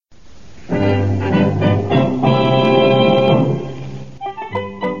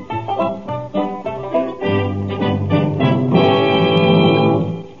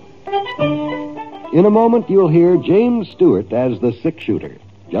a moment, you'll hear James Stewart as the six-shooter.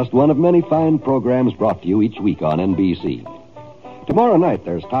 Just one of many fine programs brought to you each week on NBC. Tomorrow night,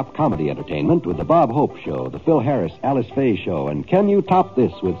 there's top comedy entertainment with the Bob Hope Show, the Phil Harris, Alice Faye Show, and Can You Top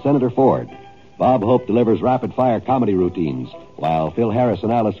This with Senator Ford. Bob Hope delivers rapid-fire comedy routines, while Phil Harris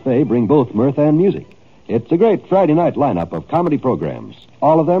and Alice Faye bring both mirth and music. It's a great Friday night lineup of comedy programs,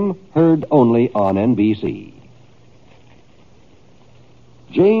 all of them heard only on NBC.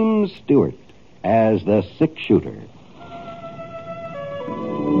 James Stewart as the six-shooter.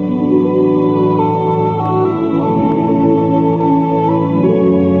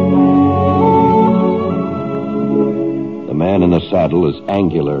 The man in the saddle is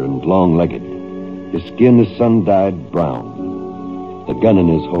angular and long-legged. His skin is sun-dyed brown. The gun in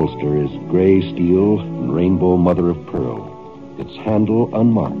his holster is gray steel and rainbow mother of pearl, its handle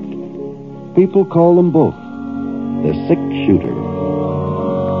unmarked. People call them both the six-shooter.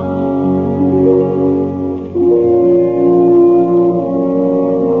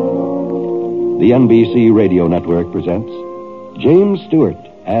 The NBC Radio Network presents James Stewart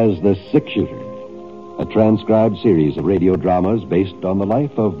as the six-shooter, a transcribed series of radio dramas based on the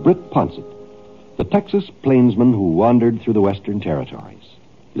life of Britt Ponsett, the Texas plainsman who wandered through the Western Territories,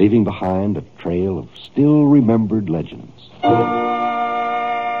 leaving behind a trail of still-remembered legends.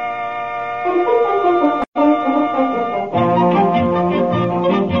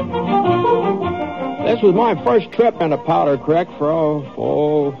 This was my first trip into Powder Creek for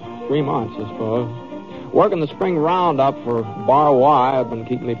 3 months, I suppose. Working the spring roundup for Bar Y had been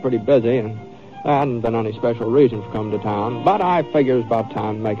keeping me pretty busy, and there hadn't been any special reason for coming to town, but I figured it was about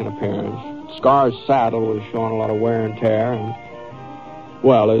time to make an appearance. Scar's saddle was showing a lot of wear and tear, and,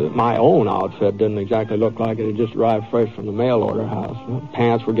 well, my own outfit didn't exactly look like it had just arrived fresh from the mail order house.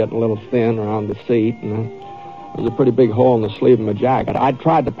 Pants were getting a little thin around the seat, and there was a pretty big hole in the sleeve of my jacket. I'd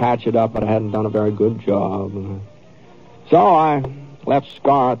tried to patch it up, but I hadn't done a very good job. So I left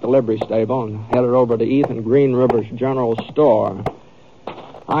Scar at the livery stable and headed over to Ethan Green River's general store.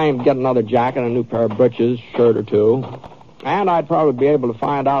 I aimed to get another jacket, a new pair of breeches, shirt or two, and I'd probably be able to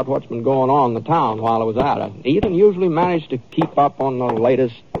find out what's been going on in the town while I was at it. Ethan usually managed to keep up on the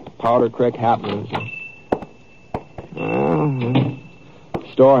latest Powder Creek happenings. Well, the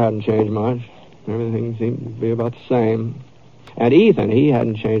store hadn't changed much. Everything seemed to be about the same. And Ethan, he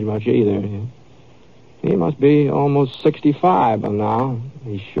hadn't changed much either. He must be almost 65 by now.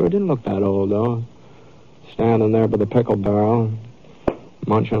 He sure didn't look that old, though. Standing there by the pickle barrel,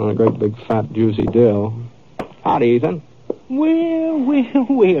 munching on a great big fat juicy dill. Howdy, Ethan.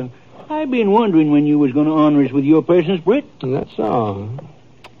 Well. I've been wondering when you was going to honor us with your presence, Britt. That's so.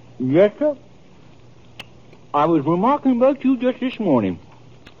 Yes, sir. I was remarking about you just this morning.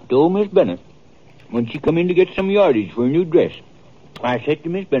 Told Miss Bennett when she come in to get some yardage for a new dress. I said to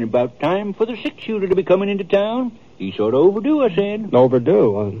Miss Bennett about time for the six-shooter to be coming into town. He's sort of overdue, I said.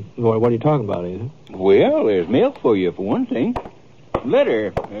 Overdue? What are you talking about, Ethan? Well, there's milk for you, for one thing.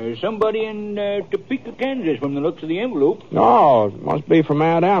 Letter. Somebody in Topeka, Kansas, from the looks of the envelope. Oh, it must be from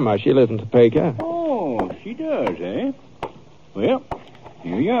Aunt Emma. She lives in Topeka. Oh, she does, eh? Well,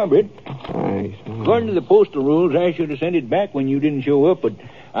 here you are, Britt. Thanks. According to the postal rules, I should have sent it back when you didn't show up, but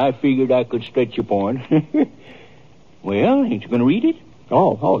I figured I could stretch your point. Well, ain't you going to read it?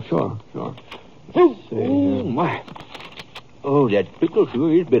 Oh, sure. Oh, my. Oh, that pickle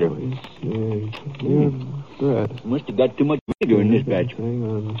sure is bitter. Good. Must have got too much vinegar in this batch. Hang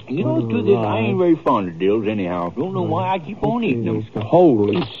on. You know, to this, I ain't very fond of dills anyhow. Don't know why I keep on eating them.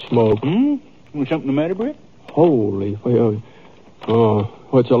 Holy smoke. Was something the matter, Britt? Holy. Well,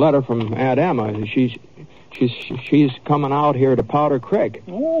 it's a letter from Aunt Emma. She's coming out here to Powder Creek.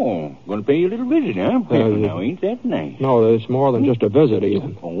 Oh, going to pay you a little visit, huh? Now, ain't that nice? No, it's more than just a visit,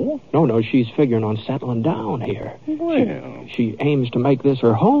 Ethan. Oh? No, she's figuring on settling down here. Well. She aims to make this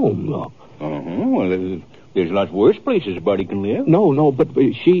her home, look. Well, there's lots worse places a body can live. No, but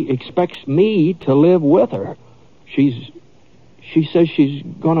she expects me to live with her. She says she's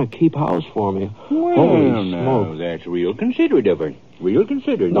going to keep house for me. Well, Holy smoke. That's real considerate of her. Real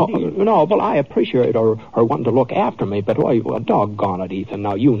considerate. No, but I appreciate her wanting to look after me, but well, doggone it, Ethan.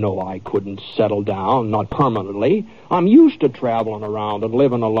 Now, you know I couldn't settle down, not permanently. I'm used to traveling around and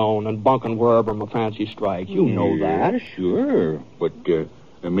living alone and bunking wherever my fancy strikes. You know that. Sure. But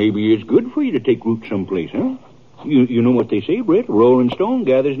maybe it's good for you to take root someplace, huh? You know what they say, Britt? Rolling stone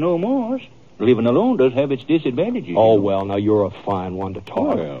gathers no moss. Living alone does have its disadvantages. Oh, well, now, you're a fine one to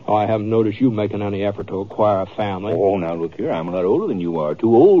talk. Well. I haven't noticed you making any effort to acquire a family. Oh, now, look here. I'm a lot older than you are.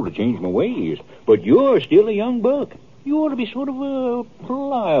 Too old to change my ways. But you're still a young buck. You ought to be sort of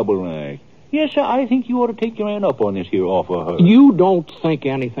pliable like. Yes, sir, I think you ought to take your aunt up on this here offer. You don't think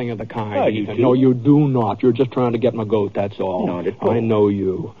anything of the kind, I do, Ethan. too. No, you do not. You're just trying to get my goat, that's all. Not at all. I know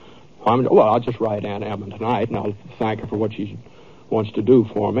you. I'll just write Aunt Emma tonight, and I'll thank her for what she wants to do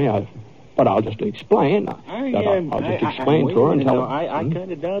for me. But I'll just explain. I'll just explain to her and tell her. I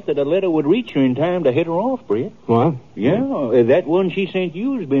kind of doubt that a letter would reach her in time to hit her off, Brett. What? Yeah, that one she sent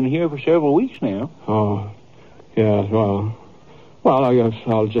you has been here for several weeks now. Oh, yeah, well, I guess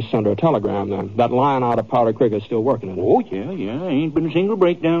I'll just send her a telegram then. That line out of Powder Creek is still working, isn't it? Oh, yeah. Ain't been a single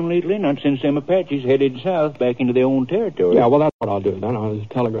breakdown lately, not since them Apaches headed south back into their own territory. Yeah, well, that's what I'll do then. I'll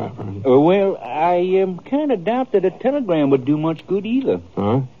just telegraph her. Well, I kind of doubt that a telegram would do much good either.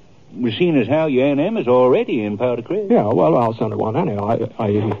 Huh? Seeing as how your Aunt Emma's already in Powder Creek. Yeah, well, I'll send her one anyhow.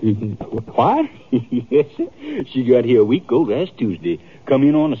 What? Yes, sir. She got here a week ago last Tuesday. Come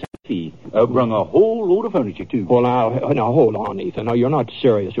in on a Saturday. Brung a whole load of furniture, too. Well, now, hold on, Ethan. No, you're not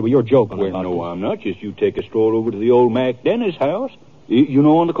serious. You're joking. Well, no, I'm not. Just you take a stroll over to the old Mac Dennis house. You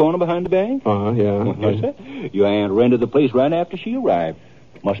know, on the corner behind the bank? Yeah. Yes, sir. Your aunt rented the place right after she arrived.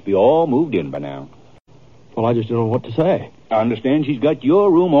 Must be all moved in by now. Well, I just don't know what to say. I understand she's got your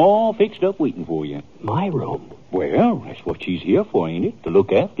room all fixed up waiting for you. My room? Well, that's what she's here for, ain't it? To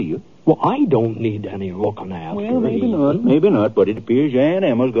look after you. Well, I don't need any looking after. Well, maybe not, but it appears your Aunt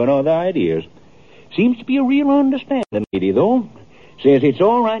Emma's got other ideas. Seems to be a real understanding lady, though. Says it's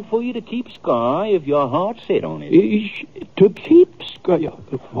all right for you to keep Sky if your heart's set on it. To keep Sky?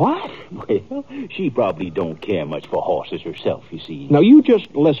 What? Well, she probably don't care much for horses herself, you see. Now, you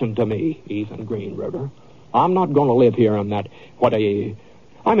just listen to me, Ethan Green River. I'm not going to live here on that,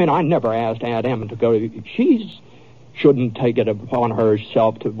 I never asked Aunt Emma to go. She shouldn't take it upon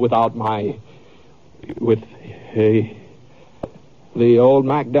herself with the old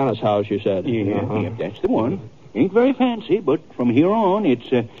Mac Dennis house, you said. Yeah, that's the one. Ain't very fancy, but from here on, it's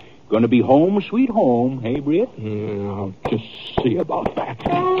going to be home sweet home, hey, Britt? I'll just see about that.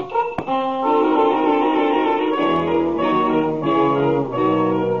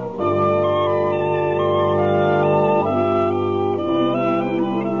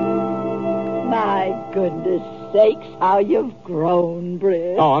 My goodness sakes, how you've grown,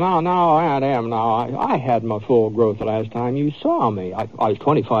 Britt. Oh, no, Aunt Em, no. I had my full growth the last time you saw me. I was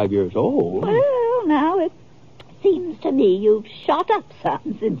 25 years old. Well, now, it seems to me you've shot up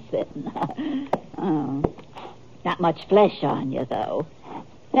some since then. Oh, not much flesh on you, though.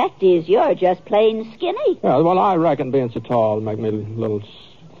 Fact is, you're just plain skinny. Yeah, well, I reckon being so tall will make me a little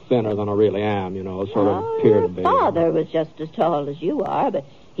thinner than I really am, sort of appear to be. Your father was just as tall as you are, but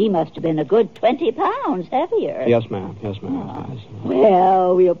he must have been a good 20 pounds heavier. Yes, ma'am. Yes.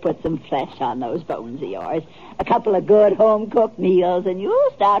 Well, we'll put some flesh on those bones of yours. A couple of good home-cooked meals, and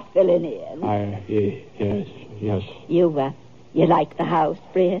you'll start filling in. Yes. You like the house,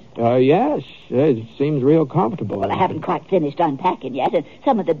 Britt? Yes. It seems real comfortable. Well, I haven't quite finished unpacking yet, and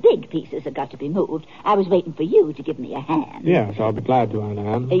some of the big pieces have got to be moved. I was waiting for you to give me a hand. Yes, I'll be glad to, Aunt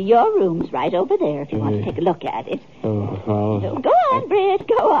Em. Your room's right over there if you want to take a look at it. Oh, well... So go on, Britt,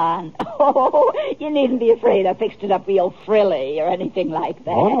 go on. Oh, you needn't be afraid I fixed it up real frilly or anything like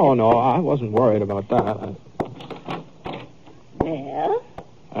that. Oh, no, I wasn't worried about that. Well?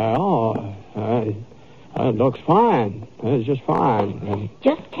 It looks fine. It's just fine.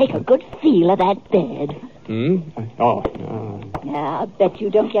 Just take a good feel of that bed. Yeah, I'll bet you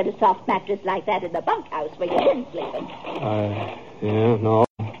don't get a soft mattress like that in the bunkhouse where you've been sleeping.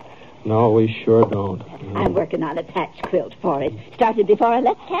 No, we sure don't. I'm working on a patch quilt for it. Started before I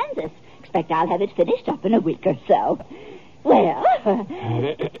left Kansas. Expect I'll have it finished up in a week or so. Well...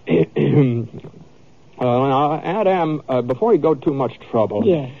 now, Aunt Em, before you go too much trouble...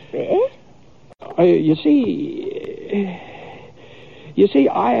 Yes, Britt? You see,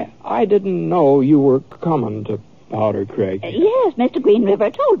 I didn't know you were coming to Powder Creek. Yes, Mr. Green River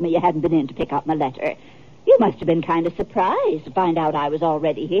told me you hadn't been in to pick up my letter. You must have been kind of surprised to find out I was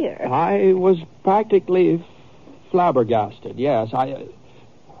already here. I was practically flabbergasted, yes.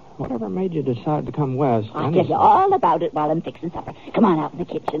 Whatever made you decide to come west? I'll tell you all about it while I'm fixing supper. Come on out in the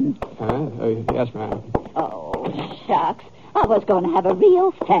kitchen. Yes, ma'am. Oh, shucks. I was going to have a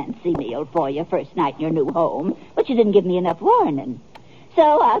real fancy meal for you first night in your new home, but you didn't give me enough warning.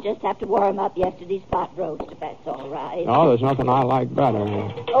 So I'll just have to warm up yesterday's pot roast, if that's all right. Oh, there's nothing I like better.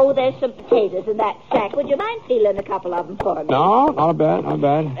 Oh, there's some potatoes in that sack. Would you mind peeling a couple of them for me? No, not bad.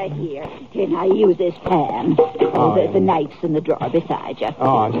 Here, now use this pan. The knife's in the drawer beside you.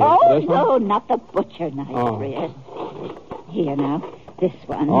 Oh, I see. Oh, this no, one? not the butcher knife, Britt. Here, now, this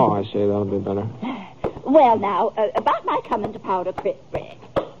one. Oh, I see. That'll be better. Well, now, about my coming to Powder Creek, Britt.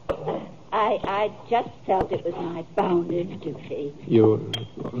 I just felt it was my bounden duty. You,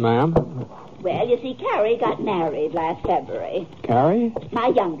 ma'am? Well, you see, Carrie got married last February. Carrie? My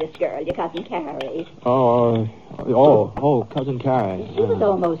youngest girl, your cousin Carrie. Cousin Carrie. She was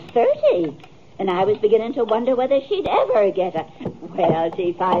almost 30, and I was beginning to wonder whether she'd ever get a... Well,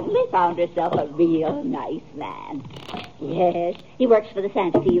 she finally found herself a real nice man. Yes, he works for the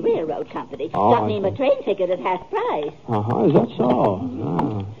Santa Fe Railroad Company. Got me a train ticket at half price. Uh-huh, is that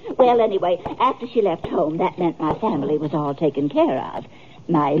so? Well, anyway, after she left home, that meant my family was all taken care of.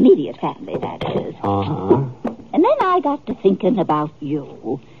 My immediate family, that is. Uh-huh. And then I got to thinking about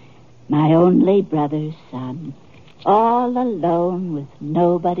you, my only brother's son, all alone with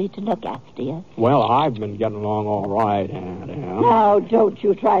nobody to look after you. Well, I've been getting along all right, Aunt Em. Now, don't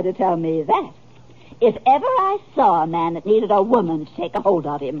you try to tell me that. If ever I saw a man that needed a woman to take a hold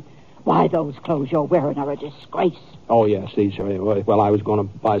of him, why, those clothes you're wearing are a disgrace. Oh, yes, these are. Well, I was going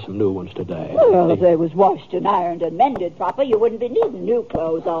to buy some new ones today. Well, if they was washed and ironed and mended proper, you wouldn't be needing new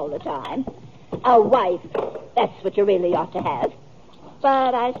clothes all the time. A wife, that's what you really ought to have.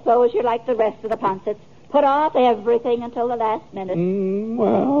 But I suppose you're like the rest of the Ponsets. Put off everything until the last minute.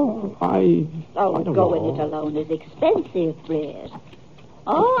 I don't going know. it alone is expensive, Fred.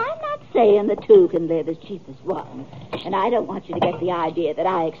 Oh, I'm not saying the two can live as cheap as one. And I don't want you to get the idea that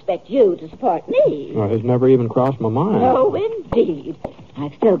I expect you to support me. Well, it's never even crossed my mind. No, indeed.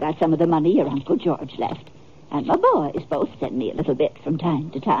 I've still got some of the money your Uncle George left. And my boys both send me a little bit from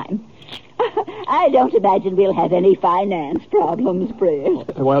time to time. I don't imagine we'll have any finance problems,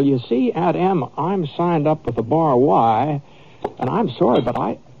 Fred. Well, you see, Aunt Em, I'm signed up with the Bar Y, and I'm sorry, but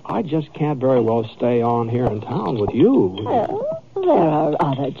I just can't very well stay on here in town with you. Well, there are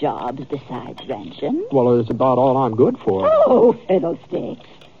other jobs besides ranching. Well, it's about all I'm good for. Oh, fiddlesticks.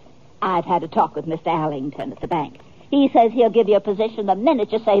 I've had a talk with Mr. Allington at the bank. He says he'll give you a position the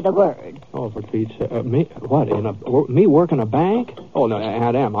minute you say the word. Oh, for Pete's sake. Me? What, me work in a bank? Oh, no,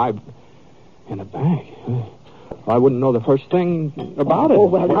 Aunt Em, in a bank? I wouldn't know the first thing about it. Oh,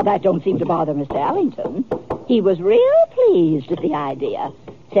 well, now that don't seem to bother Mr. Allington. He was real pleased with the idea.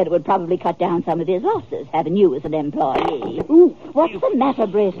 Said it would probably cut down some of his losses, having you as an employee. Ooh, what's the matter,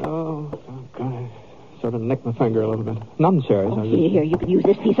 Britt? Oh, God. Sort of nicked my finger a little bit. Nothing serious. Here, you can use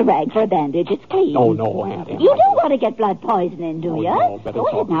this piece of rag for a bandage. It's clean. Oh, no, Aunt Em. You don't want to get blood poisoning, do you? No, but Go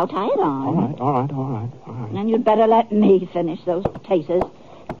ahead now, tie it on. All right. And you'd better let me finish those potatoes.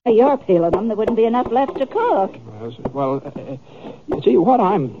 If you're peeling them, there wouldn't be enough left to cook. Well, see, what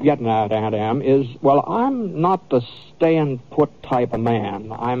I'm getting at, Aunt Em, is, well, I'm not the stay-and-put type of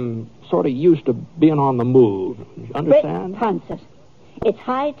man. I'm sort of used to being on the move. You understand? Ponset, it's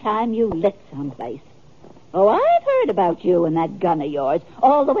high time you lit someplace. Oh, I've heard about you and that gun of yours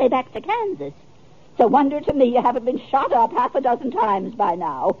all the way back to Kansas. It's a wonder to me you haven't been shot up half a dozen times by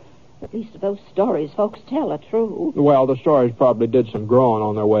now. At least if those stories folks tell are true. Well, the stories probably did some growing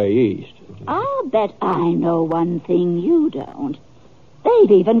on their way east. I'll bet I know one thing you don't.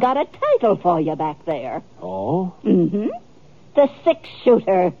 They've even got a title for you back there. Oh? Mm-hmm. The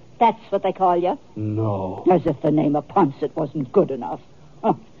six-shooter. That's what they call you. No. As if the name of Ponset wasn't good enough.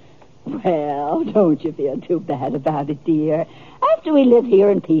 Oh. Well, don't you feel too bad about it, dear. After we live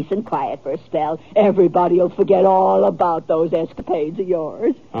here in peace and quiet for a spell, everybody will forget all about those escapades of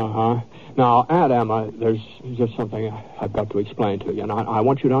yours. Uh-huh. Now, Aunt Emma, there's just something I've got to explain to you, and I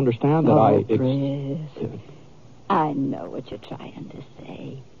want you to understand that Chris, I know what you're trying to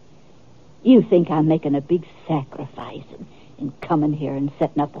say. You think I'm making a big sacrifice in coming here and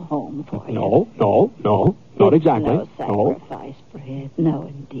setting up a home for you. No, not exactly. No sacrifice, Fred. No,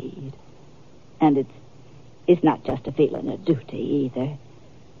 indeed. And it's not just a feeling of duty either.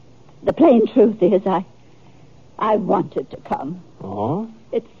 The plain truth is I wanted to come. Oh?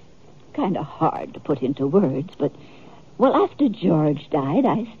 It's kind of hard to put into words, but, well, after George died,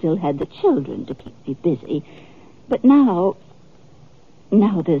 I still had the children to keep me busy. But now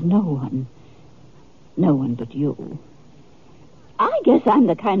there's no one. No one but you. I guess I'm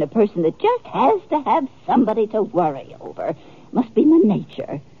the kind of person that just has to have somebody to worry over. Must be my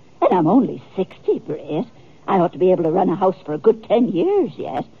nature. And I'm only 60, Britt. I ought to be able to run a house for a good 10 years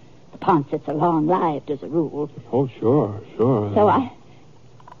yet. The Ponsets are long-lived as a rule. Oh, sure. So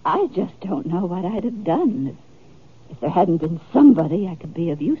I just don't know what I'd have done if there hadn't been somebody I could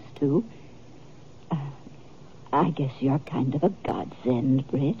be of use to. I guess you're kind of a godsend,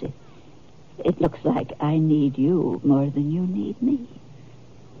 Britt. It looks like I need you more than you need me.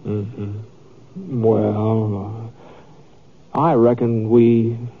 Mm-hmm. Well, I reckon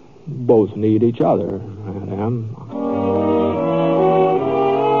we both need each other, Aunt Em.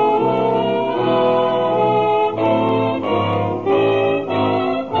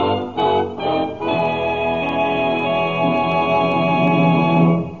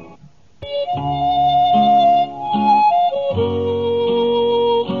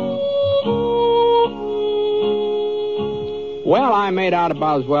 made out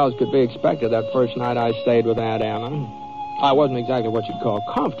about as well as could be expected that first night I stayed with Aunt Emma. I wasn't exactly what you'd call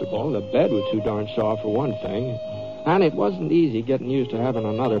comfortable. The bed was too darn soft, for one thing. And it wasn't easy getting used to having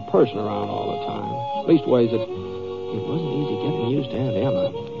another person around all the time. Leastways, it wasn't easy getting used to Aunt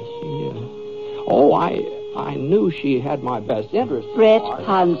Emma. I knew she had my best interest. Brett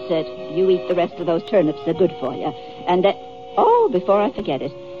Poncet, you eat the rest of those turnips. They're good for you. And, before I forget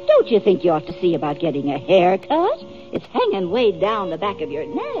it, don't you think you ought to see about getting a haircut? It's hanging way down the back of your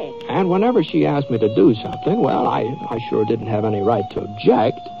neck. And whenever she asked me to do something, well, I sure didn't have any right to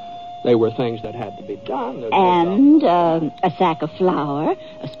object. They were things that had to be done. And a sack of flour,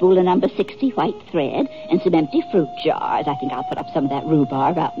 a spool of number 60 white thread, and some empty fruit jars. I think I'll put up some of that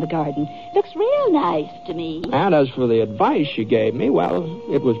rhubarb out in the garden. Looks real nice to me. And as for the advice she gave me, well,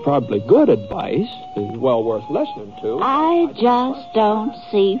 it was probably good advice. It was well worth listening to. I just don't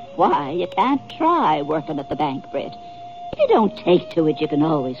see why you can't try working at the bank, Britt. If you don't take to it, you can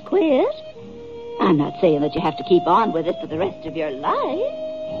always quit. I'm not saying that you have to keep on with it for the rest of your life.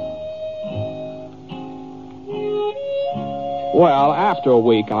 Well, after a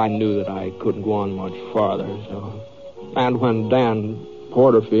week, I knew that I couldn't go on much farther. And when Dan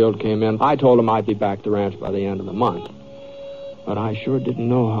Porterfield came in, I told him I'd be back at the ranch by the end of the month. But I sure didn't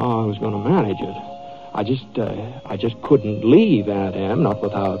know how I was going to manage it. I just couldn't leave Aunt Em, not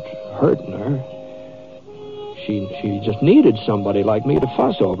without hurting her. She just needed somebody like me to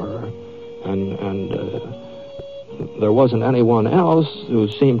fuss over her. And there wasn't anyone else who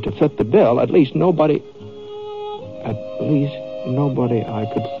seemed to fit the bill. At least nobody I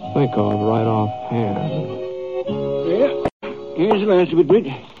could think of right offhand. Yeah, here's the last of it, Britt.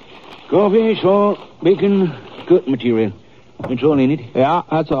 Coffee, salt, bacon, cook material. That's all in it. Yeah,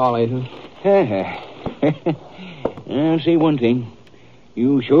 that's all, Ethan. I'll say one thing.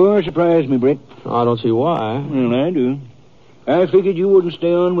 You sure surprised me, Britt. I don't see why. Well, I do. I figured you wouldn't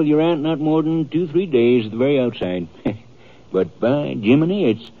stay on with your aunt not more than 2-3 days at the very outside. But by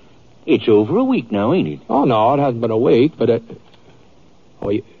Jiminy, it's over a week now, ain't it? Oh, no, it hasn't been a week, but it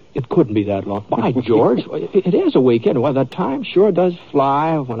couldn't be that long. By George, it is a week anyway. The time sure does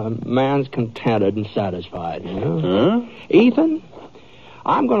fly when a man's contented and satisfied, you know? Huh? Ethan,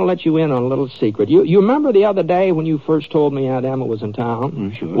 I'm going to let you in on a little secret. You remember the other day when you first told me Aunt Emma was in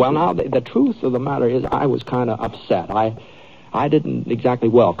town? Sure. Well, now, the truth of the matter is I was kind of upset. I didn't exactly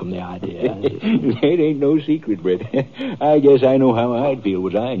welcome the idea. It ain't no secret, Britt. I guess I know how I'd feel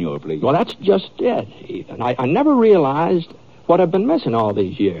was I in your place. Well, that's just it, Ethan. I never realized what I've been missing all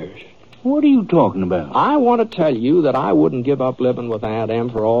these years. What are you talking about? I want to tell you that I wouldn't give up living with Aunt Em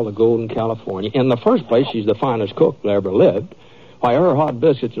for all the gold in California. In the first place, she's the finest cook that ever lived. Why, her hot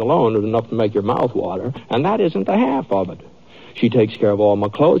biscuits alone is enough to make your mouth water, and that isn't the half of it. She takes care of all my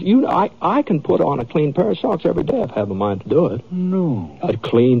clothes. I can put on a clean pair of socks every day if I have a mind to do it. No. A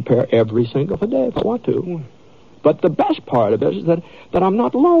clean pair every single day if I want to. But the best part of it is that I'm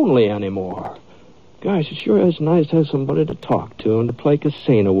not lonely anymore. Gosh, it sure is nice to have somebody to talk to and to play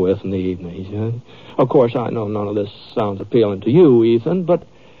casino with in the evenings. Huh? Of course, I know none of this sounds appealing to you, Ethan, but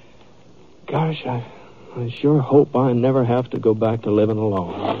gosh, I sure hope I never have to go back to living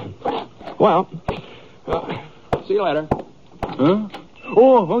alone. Well, see you later. Huh?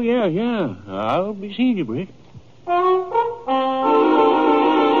 Oh, yeah. I'll be seeing you, Britt.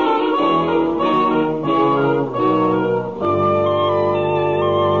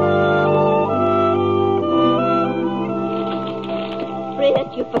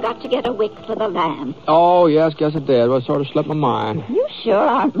 Britt, you forgot to get a wick for the lamp. Oh, yes, guess it did. Well, it sort of slipped my mind. You sure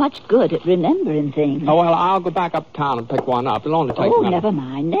aren't much good at remembering things. Oh, well, I'll go back uptown and pick one up. It'll only take a minute.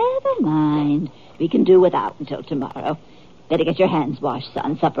 Never mind. We can do without until tomorrow. Better get your hands washed,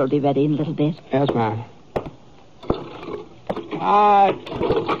 son. Supper will be ready in a little bit. Yes, ma'am. By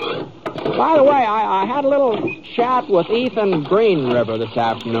the way, I had a little chat with Ethan Green River this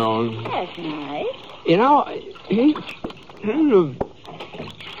afternoon. That's nice. You know,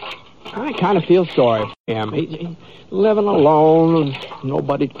 I kind of feel sorry for him. He's living alone.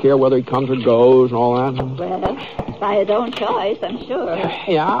 Nobody'd care whether he comes or goes and all that. Well, it's by his own choice, I'm sure.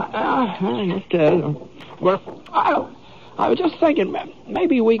 Yeah, it is. Well, I was just thinking,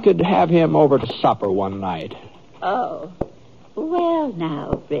 maybe we could have him over to supper one night. Oh. Well,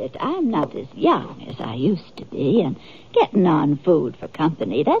 now, Britt, I'm not as young as I used to be, and getting on food for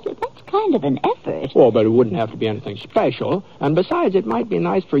company, that's kind of an effort. Well, but it wouldn't have to be anything special. And besides, it might be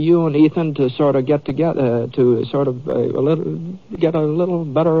nice for you and Ethan to sort of get together, to sort of get a little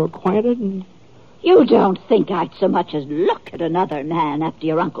better acquainted. And... You don't think I'd so much as look at another man after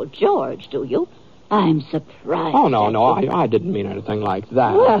your Uncle George, do you? I'm surprised. Oh, no, I didn't mean anything like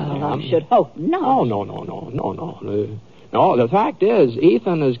that. Well, I should hope not. Oh, no. No, the fact is,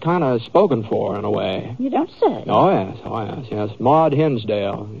 Ethan is kind of spoken for in a way. You don't say. Oh, yes. Maud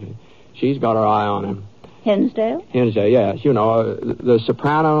Hinsdale. She's got her eye on him. Hinsdale? Hinsdale, yes. You know, the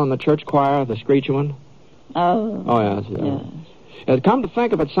soprano in the church choir, the screechy one. Oh. Oh, yes. Yes. And come to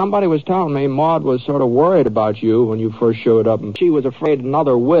think of it, somebody was telling me Maud was sort of worried about you when you first showed up, and she was afraid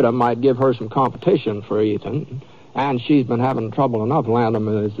another widow might give her some competition for Ethan. And she's been having trouble enough landing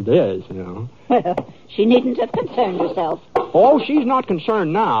him as it is, you know. Well, she needn't have concerned herself. Oh, she's not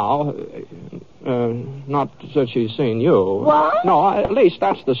concerned now. Not that she's seen you. What? No, at least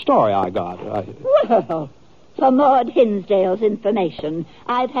that's the story I got. Well, for Maud Hinsdale's information,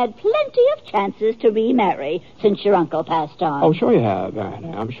 I've had plenty of chances to remarry since your uncle passed on. Oh, sure you have, Annie.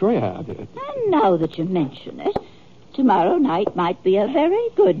 I'm sure you have. And now that you mention it, tomorrow night might be a very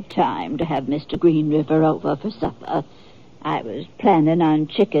good time to have Mr. Green River over for supper. I was planning on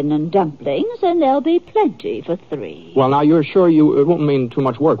chicken and dumplings, and there'll be plenty for 3. Well, now, you're sure it won't mean too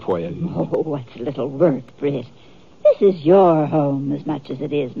much work for you? Oh, what's a little work, Britt? This is your home as much as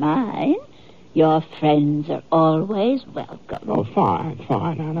it is mine. Your friends are always welcome. Oh, fine,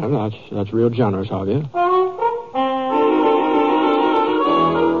 Anna. That's real generous of you.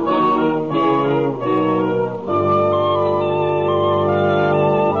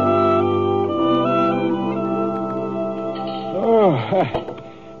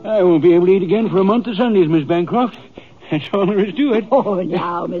 I won't be able to eat again for a month of Sundays, Miss Bancroft. That's all there is to it. Oh,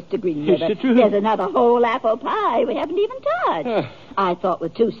 now, Mr. Green River, It's the truth. there's another whole apple pie we haven't even touched. I thought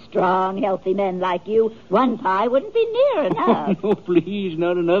with 2 strong, healthy men like you, 1 pie wouldn't be near enough. Oh, please,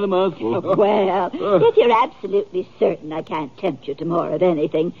 not another mouthful. Well, if you're absolutely certain I can't tempt you to more of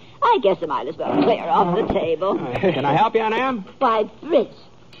anything, I guess I might as well clear off the table. Can I help you, Aunt Em? Why, Britt,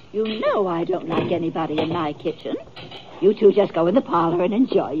 you know I don't like anybody in my kitchen. You two just go in the parlor and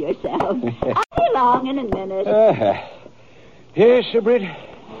enjoy yourselves. I'll be along in a minute. Yes, Sir Britt.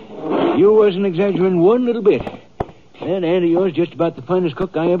 You wasn't exaggerating one little bit. That aunt of yours just about the finest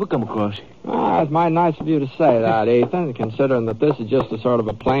cook I ever come across. It's mighty nice of you to say that, Ethan, considering that this is just a sort of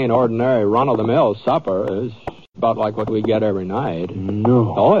a plain, ordinary, run-of-the-mill supper. It's about like what we get every night.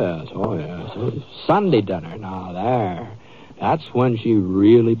 No. Oh, yes. Sunday dinner, now, there. That's when she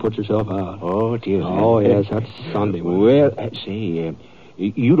really puts herself out. Oh, dear. Oh, yes, that's Sunday. Well, say,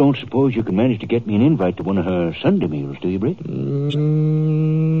 you don't suppose you can manage to get me an invite to one of her Sunday meals, do you, Britt? I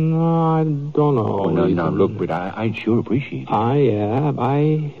don't know. Oh, no, now, look, Britt, I'd sure appreciate it.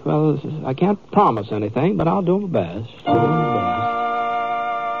 I can't promise anything, but I'll do my best.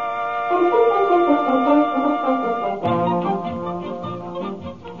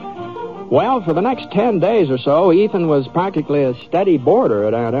 Well, for the next 10 days or so, Ethan was practically a steady boarder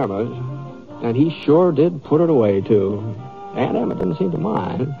at Aunt Emma's. And he sure did put it away, too. Aunt Emma didn't seem to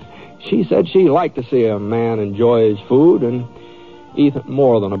mind. She said she liked to see a man enjoy his food, and Ethan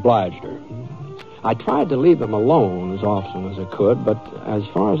more than obliged her. I tried to leave them alone as often as I could, but as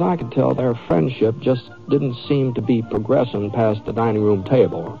far as I could tell, their friendship just didn't seem to be progressing past the dining room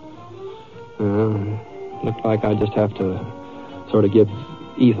table. Looked like I'd just have to sort of give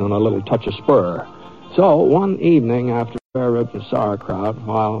Ethan a little touch of spur. So, one evening after spare ribs and sauerkraut,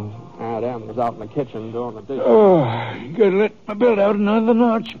 while Aunt Em was out in the kitchen doing the dishes... Oh, you gotta let my belt out another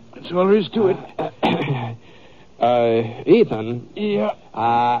notch. That's all there is to it. Ethan.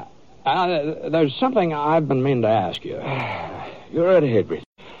 Yeah? There's something I've been meaning to ask you. You're right ahead, Britt.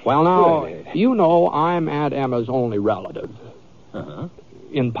 Well, now, Good. you know I'm Aunt Emma's only relative. Uh-huh.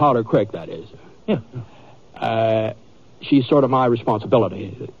 In Powder Creek, that is. Yeah. She's sort of my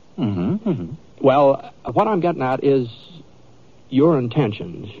responsibility. Mm-hmm. Well, what I'm getting at is your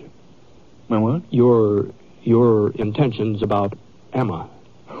intentions. My what? Your intentions about Emma.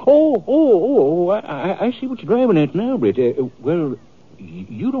 I see what you're driving at now, Britt. Well,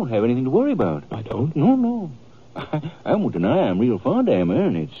 you don't have anything to worry about. I don't? No. I won't deny I'm real fond of Emma,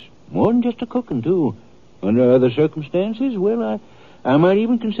 and it's more than just a cooking, too. Under other circumstances, well, I might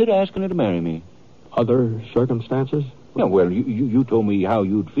even consider asking her to marry me. Other circumstances? Yeah, well, you told me how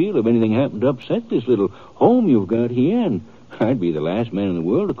you'd feel if anything happened to upset this little home you've got here, and I'd be the last man in the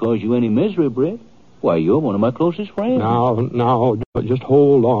world to cause you any misery, Britt. Why, you're one of my closest friends. Now, just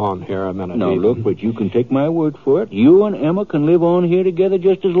hold on here a minute. Now, Ethan. look, but you can take my word for it. You and Emma can live on here together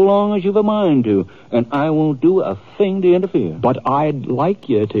just as long as you've a mind to, and I won't do a thing to interfere. But I'd like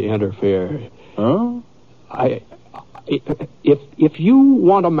you to interfere. Huh? If you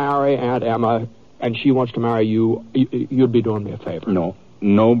want to marry Aunt Emma and she wants to marry you, you'd be doing me a favor.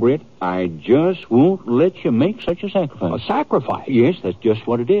 No, Britt. I just won't let you make such a sacrifice. A sacrifice? Yes, that's just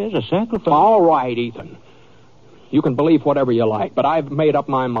what it is, a sacrifice. All right, Ethan. You can believe whatever you like, but I've made up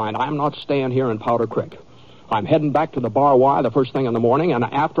my mind. I'm not staying here in Powder Creek. I'm heading back to the Bar Y the first thing in the morning, and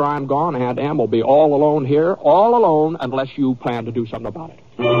after I'm gone, Aunt Em will be all alone here, all alone, unless you plan to do something about it.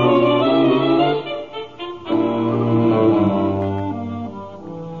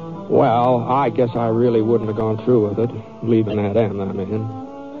 Well, I guess I really wouldn't have gone through with it, leaving Aunt Em, I mean.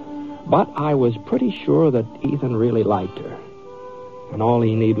 But I was pretty sure that Ethan really liked her. And all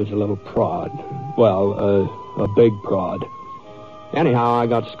he needed was a little prod. Well, a big prod. Anyhow, I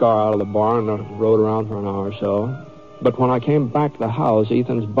got Scar out of the barn and rode around for an hour or so. But when I came back to the house,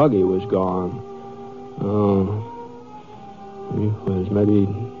 Ethan's buggy was gone.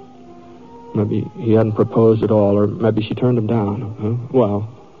 Maybe he hadn't proposed at all, or maybe she turned him down. Well,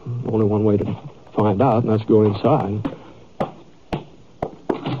 only one way to find out, and that's go inside.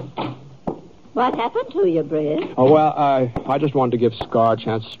 What happened to you, Britt? Oh, well, I just wanted to give Scar a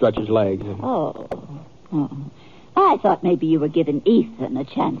chance to stretch his legs. Oh. I thought maybe you were giving Ethan a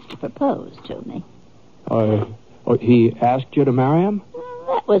chance to propose to me. He asked you to marry him?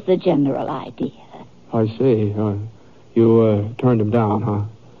 That was the general idea. I see. You turned him down, huh?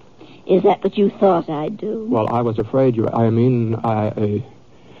 Is that what you thought I'd do? Well, I was afraid you...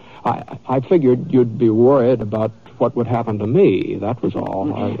 I figured you'd be worried about what would happen to me. That was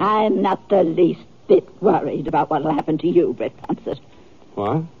all. I'm not the least bit worried about what'll happen to you, Britt Fonsett.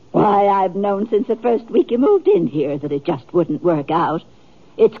 What? Why, I've known since the first week you moved in here that it just wouldn't work out.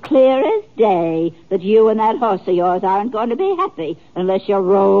 It's clear as day that you and that horse of yours aren't going to be happy unless you're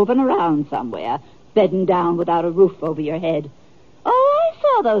roving around somewhere, bedding down without a roof over your head. Oh, I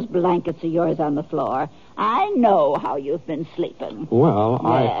saw those blankets of yours on the floor. I know how you've been sleeping. Well,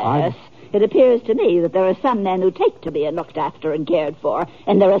 Yes. It appears to me that there are some men who take to being looked after and cared for,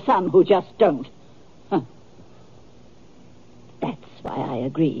 and there are some who just don't. Huh. That's why I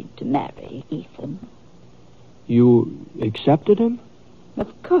agreed to marry Ethan. You accepted him?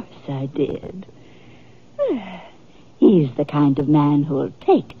 Of course I did. He's the kind of man who'll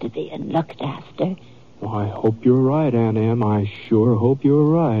take to being looked after. Well, I hope you're right, Aunt Em. I sure hope you're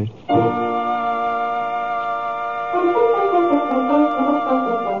right.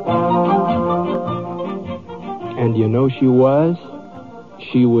 And you know she was?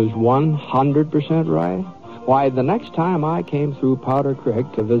 She was 100% right. Why, the next time I came through Powder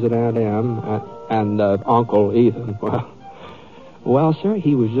Creek to visit Aunt Em and Uncle Ethan, well, sir,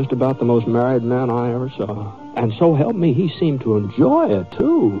 he was just about the most married man I ever saw. And so help me, he seemed to enjoy it,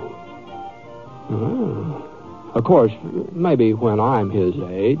 too. Of course, maybe when I'm his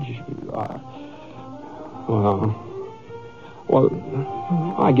age,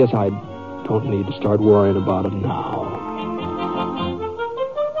 I guess I don't need to start worrying about it now.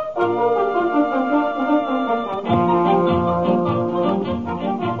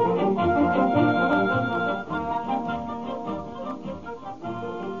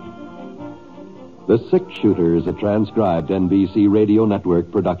 The Six Shooter is a transcribed NBC Radio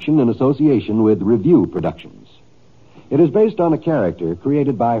Network production in association with Review Productions. It is based on a character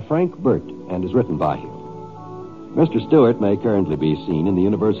created by Frank Burt and is written by him. Mr. Stewart may currently be seen in the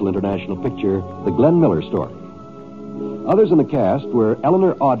Universal International picture The Glenn Miller Story. Others in the cast were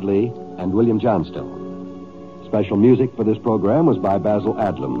Eleanor Audley and William Johnstone. Special music for this program was by Basil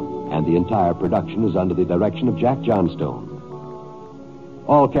Adlam, and the entire production is under the direction of Jack Johnstone.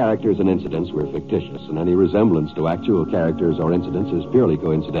 All characters and incidents were fictitious, and any resemblance to actual characters or incidents is purely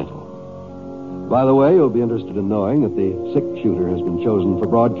coincidental. By the way, you'll be interested in knowing that the Six Shooter has been chosen for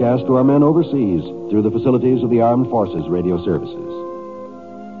broadcast to our men overseas through the facilities of the Armed Forces Radio Services.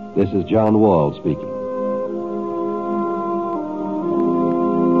 This is John Wall speaking.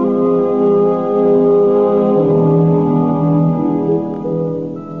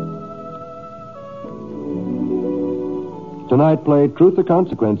 Tonight played Truth or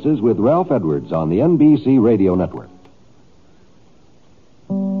Consequences with Ralph Edwards on the NBC Radio Network.